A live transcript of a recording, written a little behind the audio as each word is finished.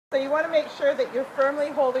So you want to make sure that you're firmly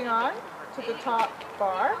holding on to the top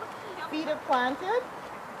bar. Feet are planted.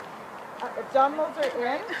 Abdominals are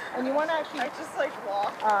in, and you want to actually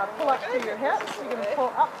pull up through your hips. You're going to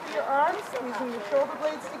pull up through your arms, squeezing your shoulder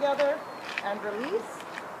blades together, and release.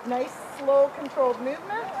 Nice, slow, controlled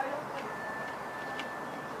movement.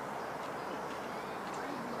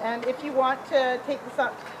 And if you want to take this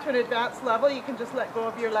up to an advanced level, you can just let go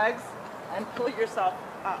of your legs and pull yourself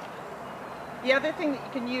up. The other thing that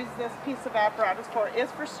you can use this piece of apparatus for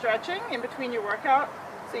is for stretching in between your workout.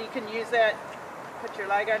 So you can use it, put your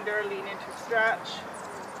leg under, lean into a stretch.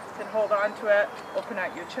 You can hold on to it, open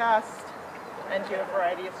out your chest, and do a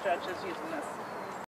variety of stretches using this.